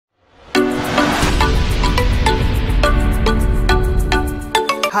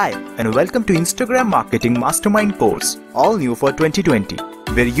Hi, and welcome to Instagram Marketing Mastermind course, all new for 2020,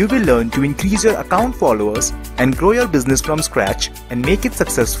 where you will learn to increase your account followers and grow your business from scratch and make it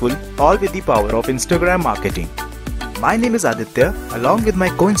successful, all with the power of Instagram marketing. My name is Aditya. Along with my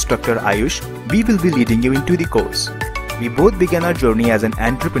co-instructor Ayush, we will be leading you into the course. We both began our journey as an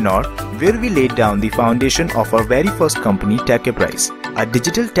entrepreneur, where we laid down the foundation of our very first company, TechAprise, a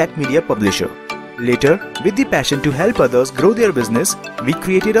digital tech media publisher. Later, with the passion to help others grow their business, we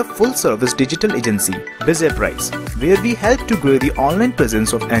created a full-service digital agency, BizAprise, where we help to grow the online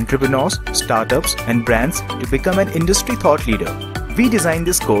presence of entrepreneurs, startups, and brands to become an industry thought leader. We designed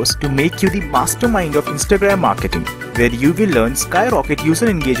this course to make you the mastermind of Instagram marketing, where you will learn skyrocket user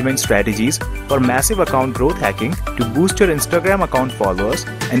engagement strategies for massive account growth hacking to boost your Instagram account followers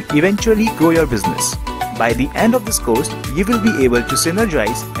and eventually grow your business. By the end of this course, you will be able to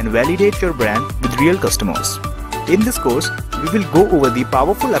synergize and validate your brand with real customers. In this course, we will go over the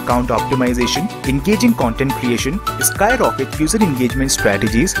powerful account optimization, engaging content creation, skyrocket user engagement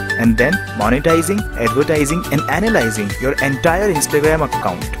strategies, and then monetizing, advertising, and analyzing your entire Instagram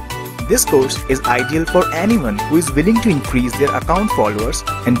account. This course is ideal for anyone who is willing to increase their account followers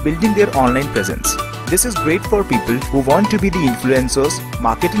and building their online presence. This is great for people who want to be the influencers,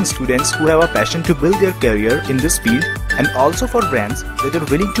 marketing students who have a passion to build their career in this field, and also for brands that are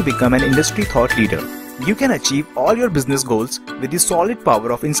willing to become an industry thought leader. You can achieve all your business goals with the solid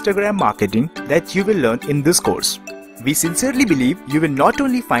power of Instagram marketing that you will learn in this course. We sincerely believe you will not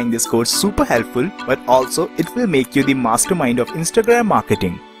only find this course super helpful, but also it will make you the mastermind of Instagram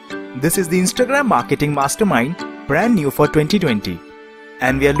marketing. This is the Instagram Marketing Mastermind, brand new for 2020.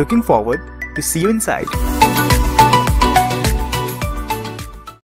 And we are looking forward to see you inside.